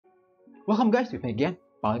Welcome guys, with me again,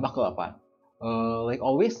 panglimakegelapan. Like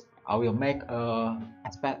always, I will make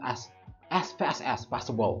as fast as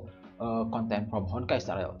possible content from Honkai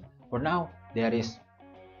Star Rail. For now, there is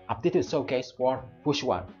updated showcase for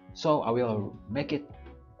Xuan, so I will make it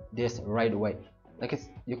this right away. Like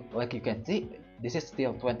you can see, this is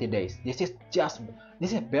still 20 days. This is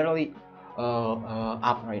barely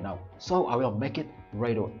up right now, so I will make it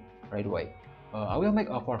right away. I will make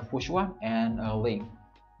for Xuan and Lynx.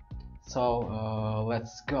 So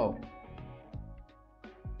let's go.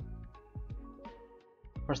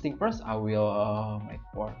 First thing first, I will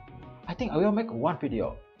I think I will make one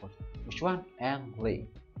video for Xuan and Lynx.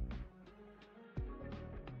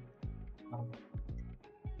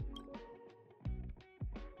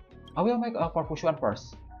 I will make for Xuan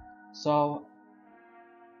first. So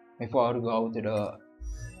before I go to the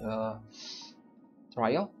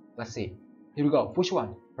trial, let's see. Here we go.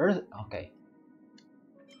 Xuan. Okay.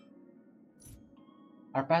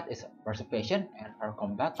 Her pet is Persecution and her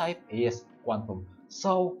combat type is Quantum.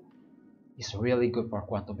 So it's really good for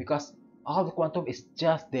Quantum because all the Quantum is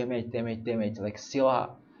just damage, like Scylla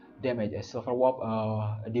damage, a Silver Warp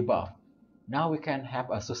debuff. Now we can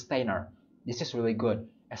have a Sustainer. This is really good.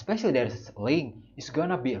 Especially there's Link. It's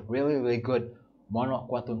gonna be really good mono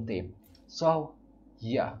Quantum team. So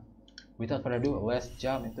yeah, without further ado, let's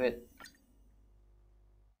jump into it.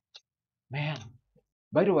 Man,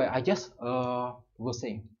 by the way, I just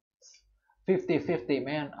losing 50-50,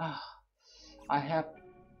 man. I have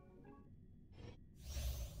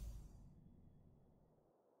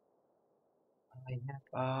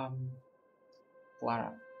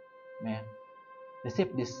Clara, man. The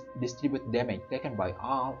ship distribute damage taken by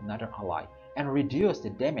all another ally and reduce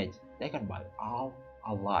the damage taken by all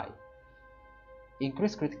ally.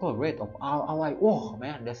 Increase critical rate of all ally. Oh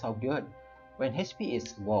man, that's so good. When HP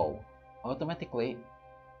is low, automatically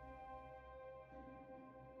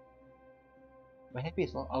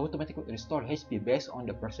restore HP based on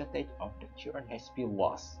the percentage of the current HP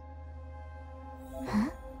loss. Huh?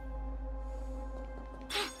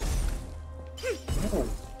 Oh.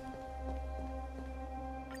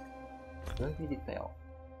 Very detailed.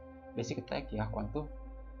 Basic attack, yeah, Quantum.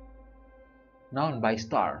 Known by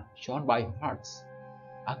star, shown by hearts.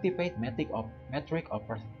 Activate metric of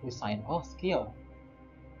resign all skill.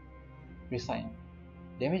 Resign.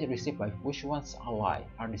 Damage received by Xuan's ally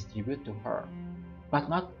are distributed to her, but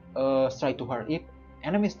not strike to her. If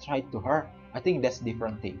enemies strike to her, I think that's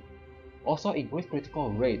different thing. Also increase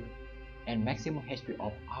critical rate and maximum HP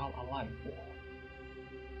of all allies.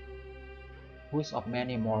 Boost of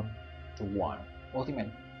many more to 1.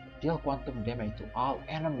 Ultimate. Deal quantum damage to all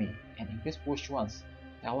enemy and increase Xuan's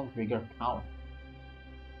talent trigger count.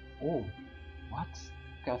 Oh, what?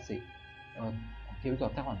 Okay, let's see. Here we go,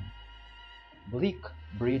 talent. Bleak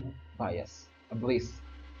Breed Bias. A Bliss.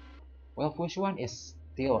 While Xuan is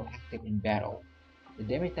still active in battle, the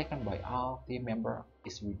damage taken by all team members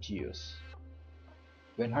is reduced.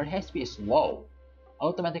 When her HP is low,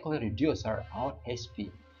 automatically reduce her own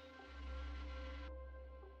HP.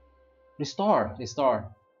 Restore.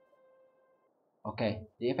 Okay,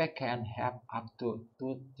 the effect can have up to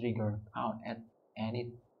 2 trigger count at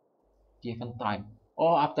any given time.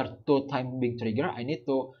 Or after 2 times being triggered, I need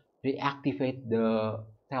to reactivate the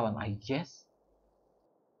talent, I guess.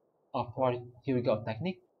 Here we go,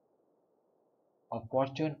 technique of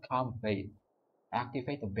Fortune Calm Fate.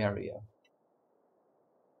 Activate the barrier.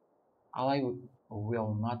 Ally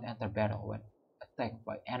will not enter battle when attacked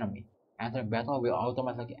by enemy. Enter battle will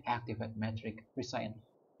automatically activate metric resign.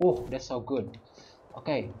 Oh, that's so good.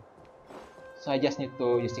 Okay, so I just need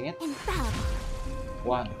to using it.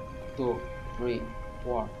 1, 2, 3,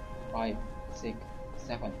 4, 5, 6,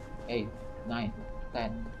 7, 8, 9,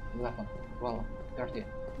 10, 11, 12, 13,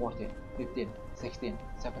 14, 15, 16,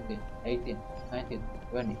 17, 18, 19,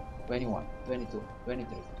 20, 21, 22,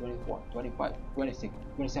 23, 24, 25, 26,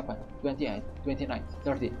 27, 28, 29,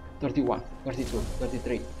 30, 31, 32,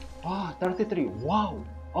 33. Oh, 33. Wow,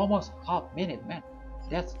 almost half minute, man.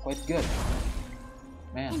 That's quite good,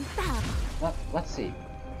 man. Let's see.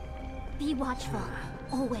 Be watchful,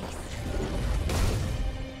 always.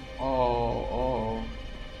 Oh.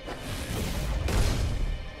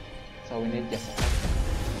 So we need just a second.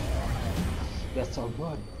 That's so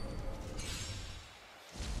good.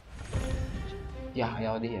 Yeah, I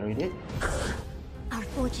already read it. Our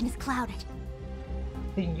fortune is clouded.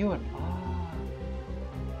 Ting Yun.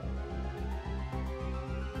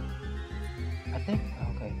 I think,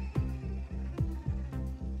 okay.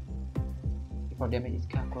 Before damage is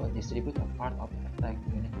calculated, distribute a part of attack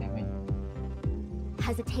unit damage.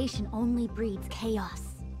 Hesitation only breeds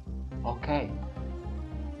chaos. Okay.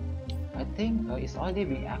 think it's already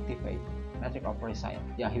being activated. Metric of Prescience.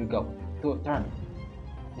 Yeah, here we go. 2 turn.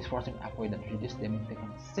 This fortune avoided reduce damage taken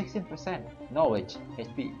 16%. Knowledge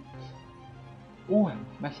HP. Oh,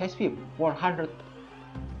 max HP 400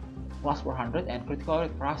 plus 400 and critical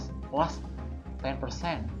rate plus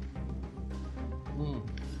 10%.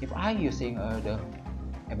 If I using the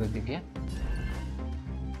ability again.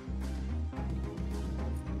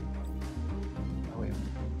 Wait.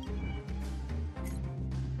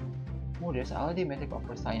 Oh, there's already Metric of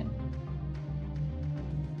Prescience.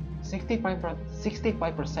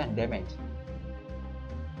 65% damage.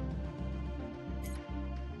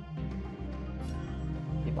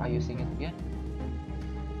 If I using it again.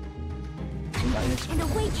 And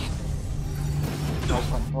awaken. Self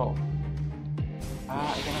control. I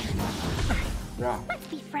cannot. Draw. Let's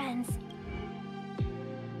be friends.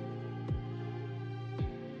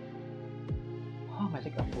 Oh,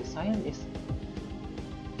 Magic of Prescience is.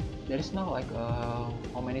 There is no like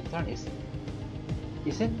how many turn is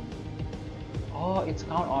it? Oh, it's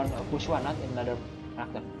count on Xuan, not another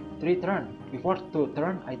character. 3 turn. Before 2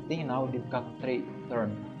 turn, I think now it become 3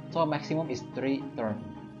 turn. So maximum is 3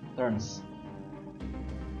 turns.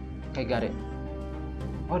 Okay, got it.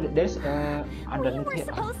 Oh, there's underneath We were here.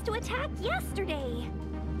 supposed to attack yesterday.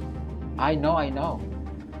 I know.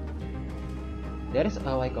 There is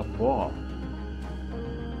like a ball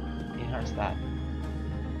in her stat.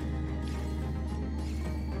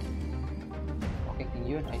 Okay,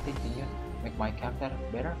 Tingyun, I think Tingyun make my character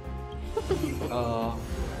better.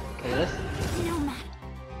 Okay, let's. No matter.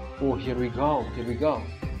 Oh, here we go.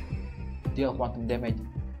 Deal quantum damage.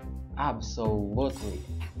 Absolutely.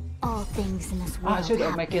 All things in this world I should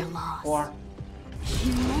have make their it laws. for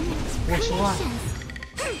Human Xuan. creations.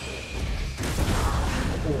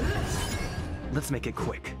 Let's make it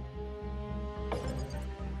quick.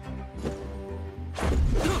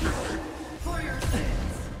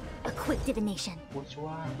 A quick divination. Which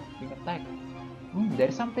one? Big attack. There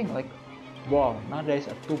is something like ball. Now there is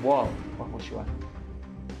a 2 ball for Xuan.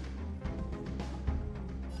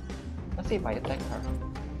 Let's see if I attack her.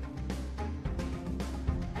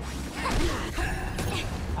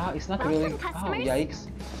 It's not really. Welcome, customers. Yikes.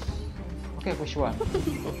 Okay, Xuan.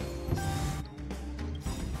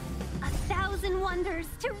 1,000 wonders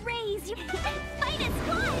to raise you. Fight as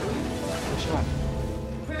one. Xuan.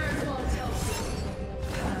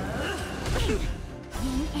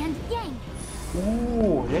 Yin and yang.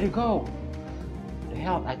 Ooh, there you go. The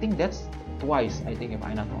hell, I think that's twice. I think if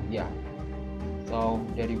I'm not wrong. Yeah. So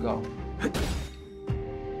there you go.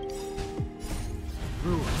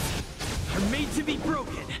 Rules are made to be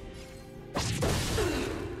broken.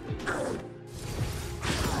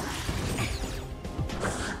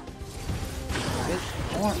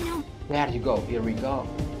 There you go. Here we go.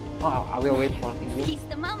 Oh, I will wait for you. Seize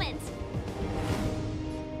the moment.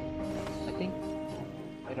 I think.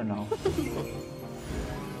 I don't know.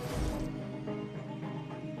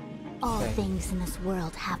 All Okay. things in this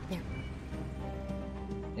world have their.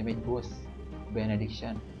 Damage boost.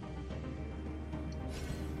 Benediction.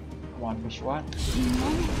 Come on, Xuan.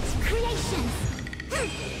 Human creations.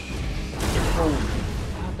 Oh,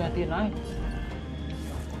 29.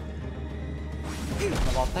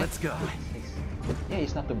 About that. Let's go. Yeah,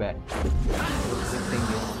 it's not too bad.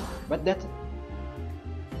 But that's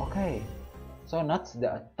okay. So not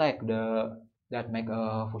the attack that make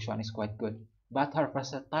Xuan is quite good, but her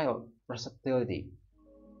versatility.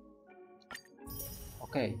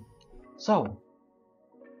 Okay, so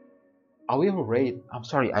I will rate. I'm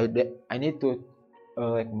sorry, I need to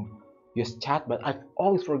like use chat, but I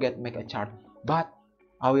always forget make a chart. But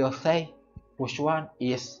I will say Xuan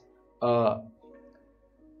is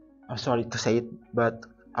I'm sorry to say it, but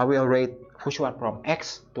I will rate Xuan from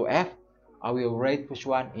X to F. I will rate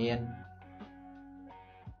Xuan in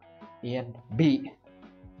B.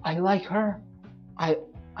 I like her. I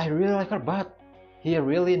really like her, but he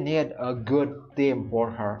really need a good team for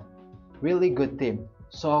her. Really good team.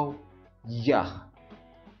 So yeah,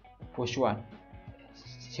 Xuan,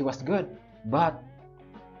 she was good, but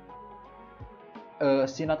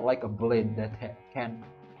she not like a blade that can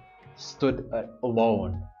stood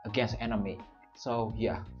alone against enemy. So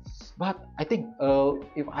yeah, but I think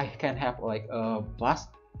if I can have like a plus,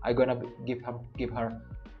 I gonna give her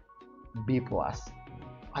B plus.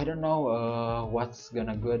 I don't know what's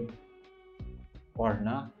gonna good or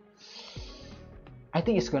not. I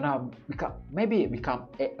think it's gonna become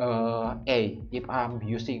A if I'm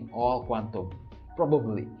using all quantum,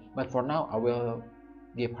 probably. But for now, I will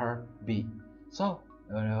give her B. So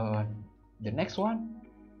the next one,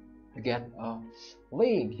 you get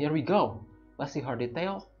Lynx. Here we go. Let's see her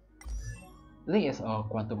detail. Lynx is a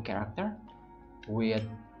quantum character. with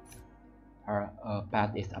her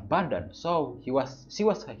path is abandoned. So she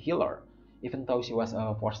was a healer, even though she was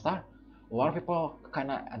a 4-star. A lot of people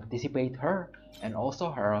kinda anticipate her, and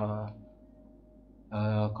also her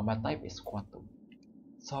combat type is quantum.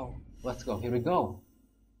 So let's go. Here we go.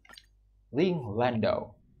 Link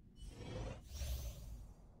Lando.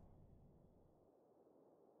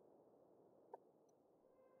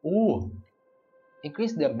 Ooh,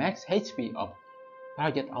 increase the max HP of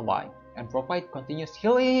target ally and provide continuous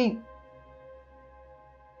healing.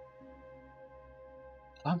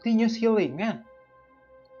 Continuous healing, man.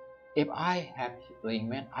 If I have healing,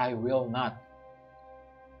 man, I will not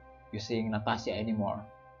using Natasha anymore.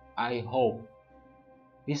 I hope.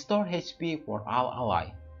 Restore HP for all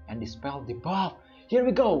ally and dispel debuff. Here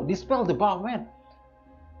we go. Dispel debuff, man.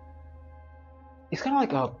 It's kind of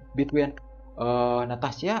like a between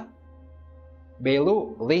Natasha,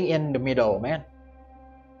 Belu, Link in the middle, man.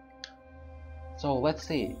 So let's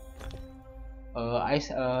see.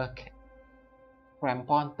 Ice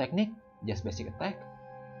crampon technique, just basic attack.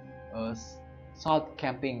 Salt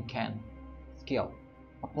camping can skill.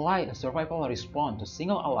 Apply a survival response to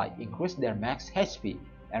single ally, increase their max HP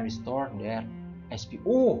and restore their HP.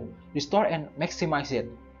 Oh, restore and maximize it.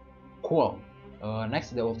 Cool.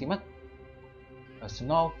 Next, the ultimate.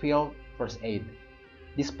 Snow Field First Aid.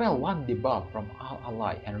 Dispel one debuff from all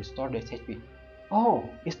ally and restore their HP. Oh,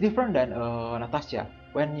 it's different than Natasha.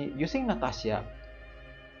 When using Natasha,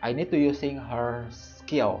 I need to using her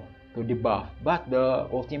skill to debuff, but the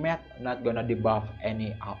ultimate not gonna debuff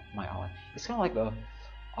any of my ally. It's kind of like a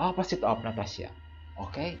opposite of Natasha.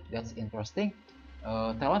 Okay, that's interesting.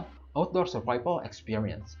 Talent, outdoor survival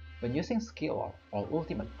experience. When using skill or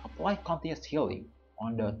ultimate, apply continuous healing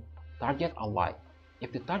on the target ally.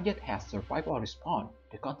 If the target has survival response,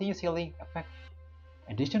 the continuous healing effect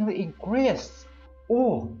additionally increase.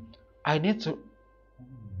 Oh, I need to.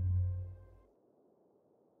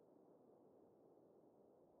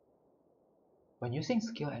 When using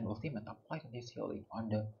skill and ultimate, apply continuous healing on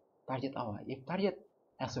the target ally. If target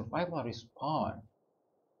has survival response,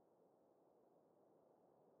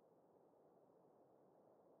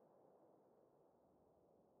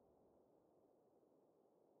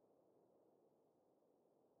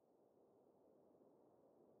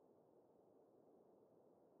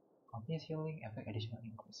 continuous healing effect additional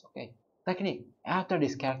increase. Okay. Technique. After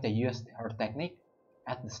this character used her technique,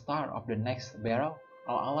 at the start of the next battle,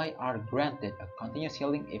 all allies are granted a continuous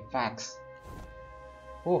healing effects.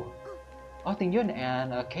 Oh, Tingyun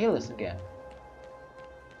and Kalis again.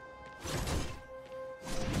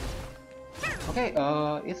 Okay,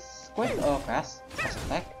 it's quite fast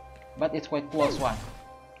attack, but it's quite close one.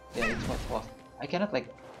 Yeah, it's quite close. I cannot like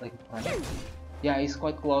run it. Yeah, it's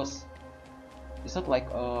quite close. It's not like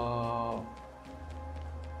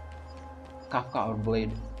Kafka or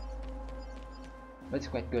Blade, but it's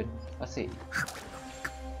quite good. Let's see.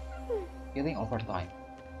 Healing over time.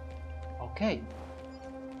 Okay.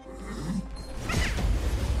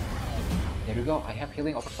 There we go. I have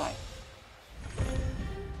healing over time.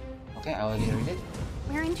 Okay, I already read it.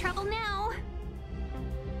 We're in trouble now.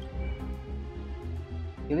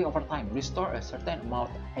 Healing over time. Restore a certain amount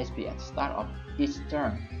of HP at the start of each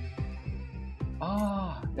turn.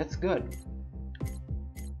 Ah, that's good.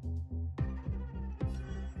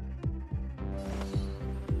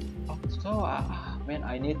 Oh, so, man,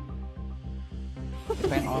 I need to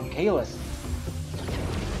depend on Kalis.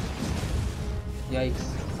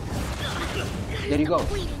 Yikes. There you go.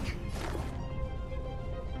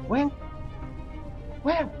 Where?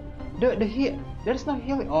 The heal. There's no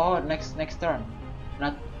healing. Oh, next turn.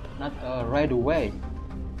 Not right away.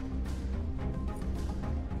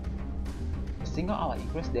 A single ally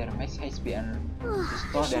increase their max HP and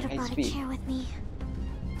restore their HP.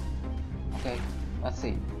 Okay, let's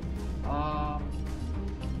see. I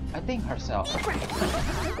think herself.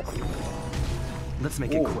 Let's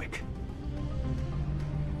make it quick.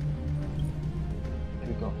 Here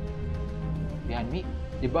we go. Behind me,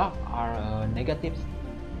 debuff are negative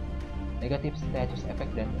status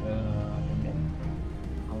effect than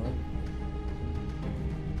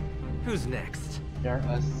Who's next? There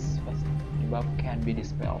is debuff can be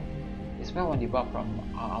dispelled. Dispel one debuff from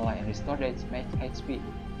ally and restore its max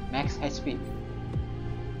HP.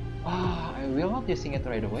 I will not using it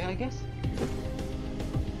right away, I guess.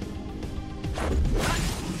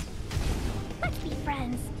 Let's be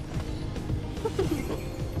friends.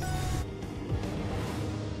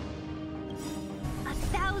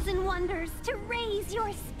 1,000 wonders to raise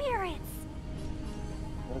your spirits.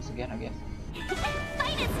 Once again, I guess.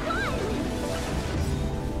 Fight is fun!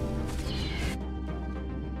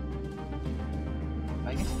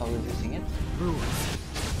 I guess I will using it. Rules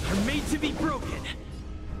are made to be broken.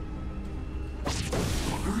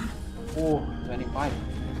 Oh, 25.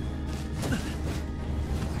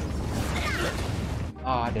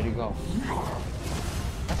 Ah, there you go.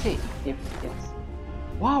 Let's see if it's...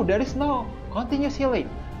 Wow, there is no continuous healing.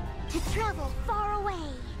 To travel far away.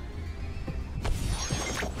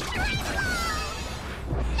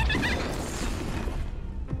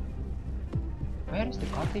 Where is the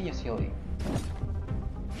continuous healing?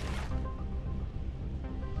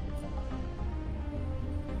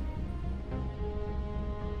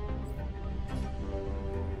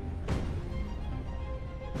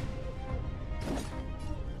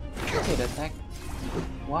 Okay, the attack.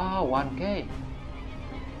 Wow, 1k.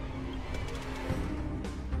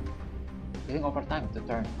 Healing over time to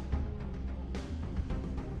turn.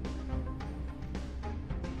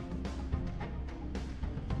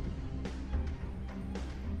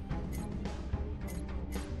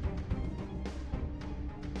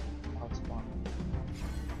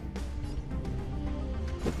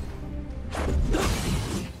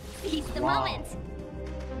 Seize the Wow. moment.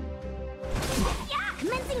 Yeah,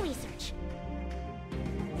 commencing research.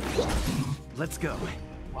 Let's go.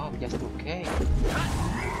 Wow, just 2k.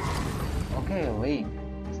 Okay, Lynx.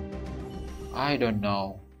 I don't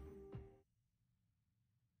know.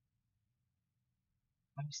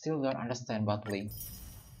 I still don't understand about Lynx.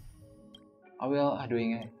 I will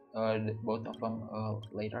doing both of them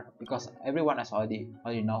later because everyone has already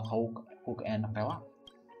know Hook and Pella.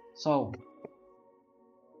 So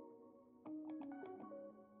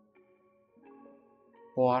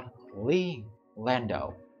for Lynx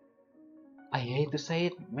Lando, I hate to say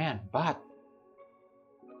it, man, but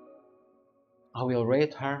I will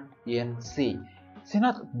rate her in C. She's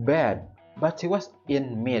not bad, but she was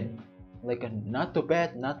in mid, like not too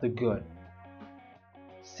bad, not too good.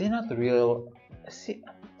 She not real. She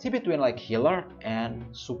between like healer and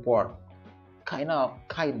support, kinda.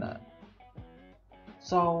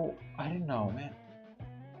 So I don't know, man.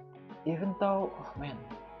 Even though, oh, man,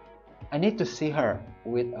 I need to see her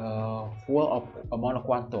with a full of a mono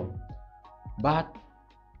quantum, but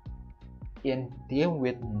in team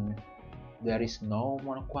with there is no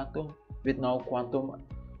mono quantum with no quantum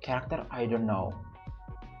character. I don't know.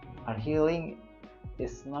 Her healing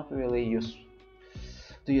is not really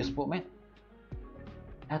useful, man.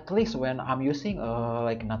 At least when I'm using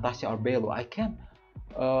like Natasha or Belu, I can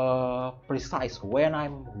precise when I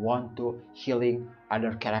want to healing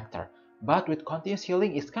other character. But with continuous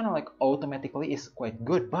healing, it's kind of like automatically is quite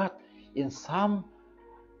good. But in some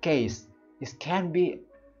case, it can be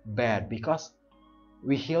bad because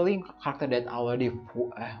we healing character that already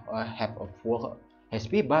have a full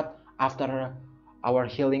HP, but after our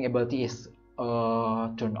healing ability is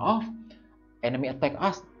turned off, enemy attack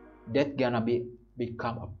us, that gonna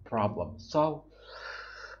become a problem. So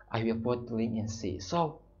I will put link in C.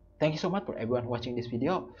 So thank you so much for everyone watching this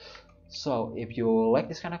video. So if you like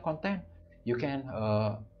this kind of content, you can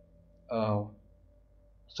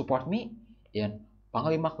support me in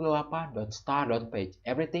panglimakegelapan.start.page.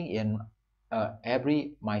 Everything in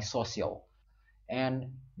every my social,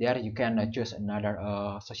 and there you can choose another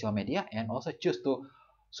social media and also choose to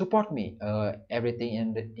support me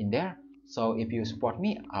everything in there. So if you support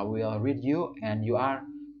me, I will read you and you are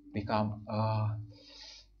become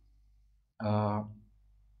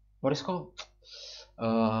what is called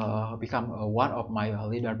become one of my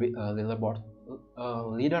leaderboard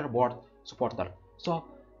supporter. So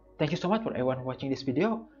thank you so much for everyone watching this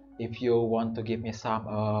video. If you want to give me some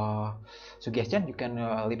suggestion, you can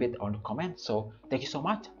leave it on the comment. So thank you so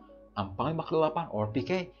much. I'm panglimakegelapan or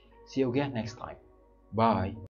PK. See you again next time. Bye.